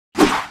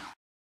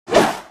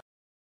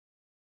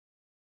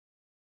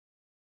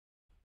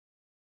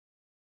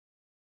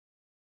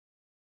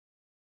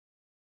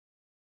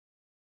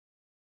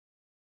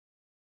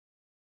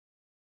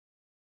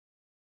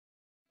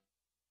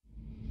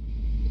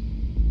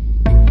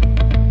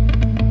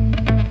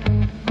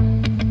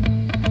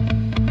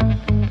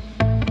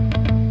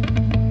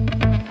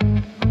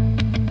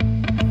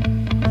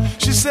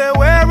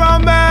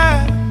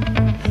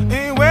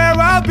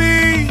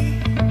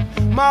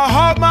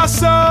my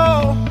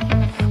soul,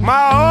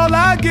 my all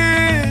I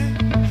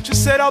give. She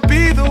said I'll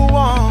be the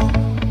one.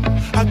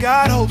 I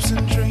got hopes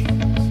and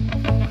dreams.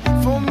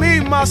 For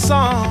me, my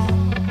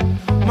song,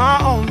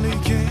 my only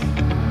king.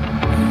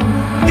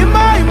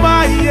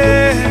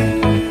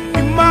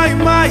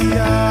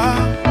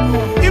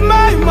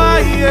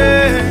 Yeah,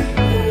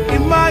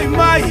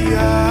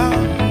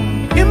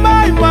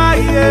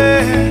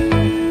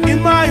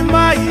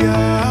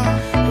 yeah.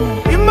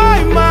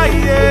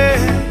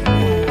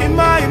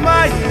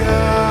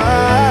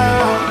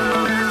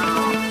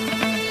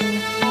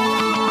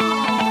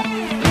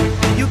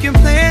 You can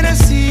plant a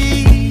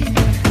seed,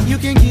 you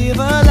can give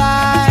a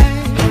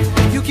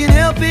life, you can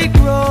help it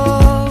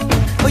grow,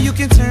 or you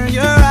can turn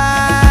your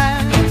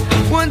eyes.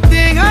 One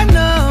thing I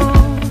know,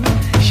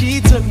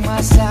 she took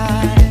my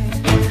side.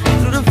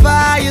 Through the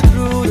fire,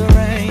 through the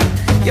rain,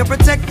 your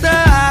protector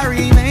I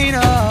remain.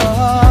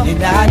 Oh,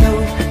 and I know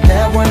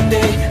that one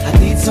day I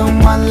need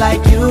someone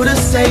like you to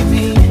save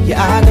me.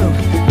 Yeah, I know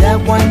that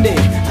one day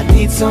I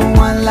need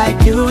someone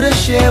like you to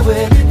share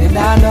with. And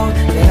I know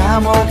that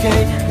I'm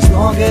okay as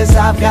long as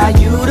I've got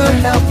you to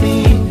help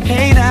me.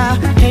 Hey now,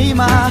 hey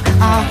ma,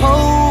 I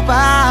hope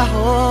I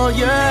hold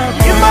you. Yeah.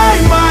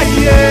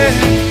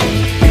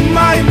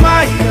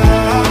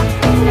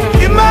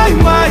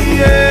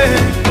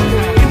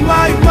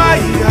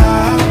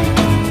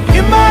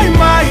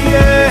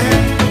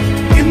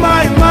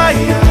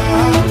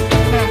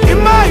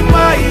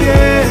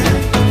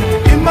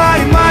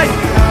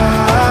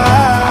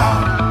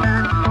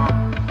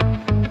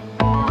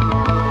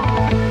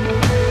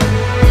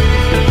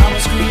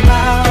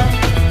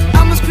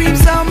 I'ma scream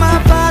so my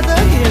father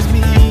hears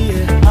me,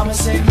 yeah. I'ma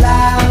sing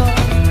loud,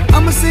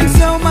 I'ma sing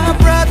so my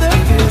brother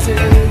hears it,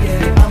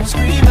 yeah. I'ma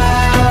scream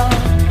out,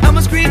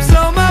 I'ma scream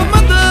so my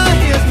mother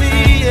hears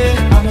me,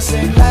 yeah. I'ma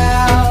sing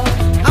loud,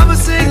 I'ma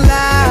sing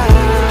loud.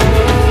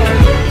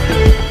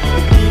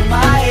 In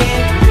my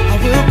head, I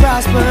will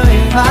prosper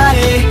in my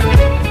head.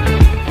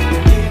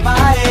 In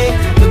my head,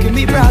 look at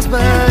me prosper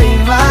in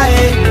my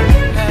head.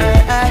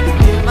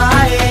 In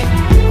my head,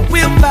 I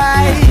will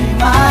fight in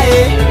my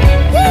head.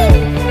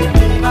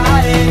 In my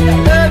head, I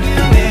love you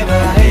in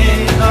my head.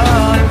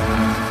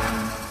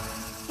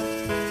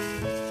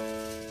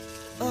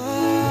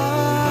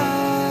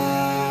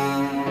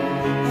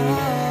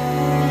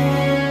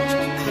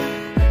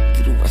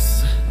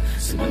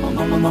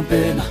 My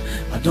pena,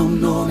 I don't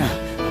know now.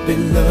 I've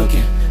been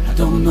looking, I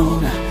don't know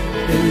now.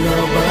 Been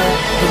low, but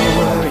don't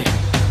worry.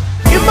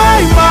 In my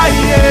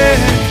head,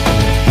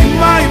 in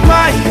my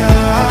head,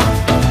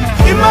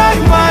 in my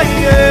head, in my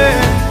head,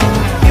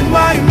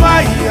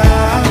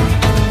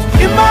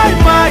 in my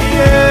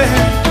head,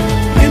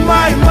 in my head, in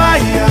my head, in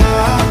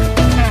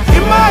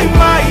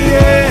my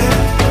head, in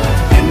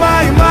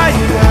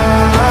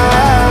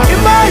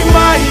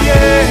my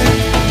head,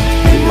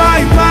 in my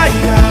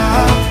head.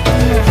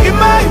 In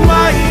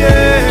my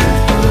head,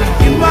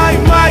 in my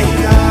head,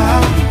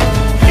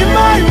 in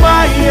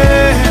my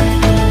head,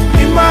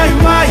 in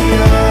my head,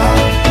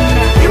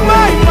 in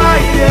my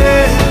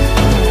head,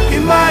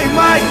 in my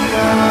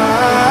head.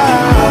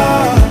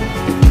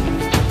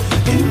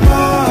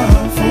 Imma,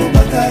 for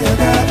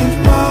bagayaga,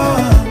 imma,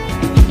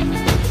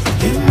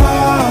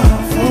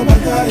 for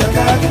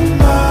bagayaga,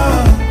 imma,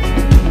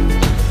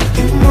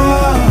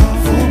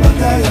 for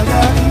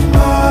bagayaga,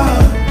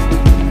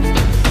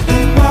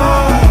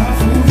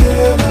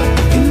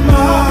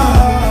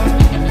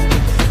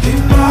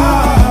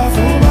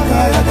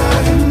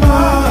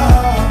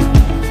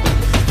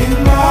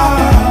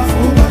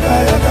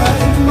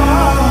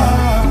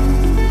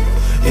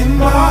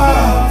 Imma,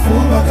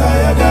 for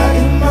bagayaga.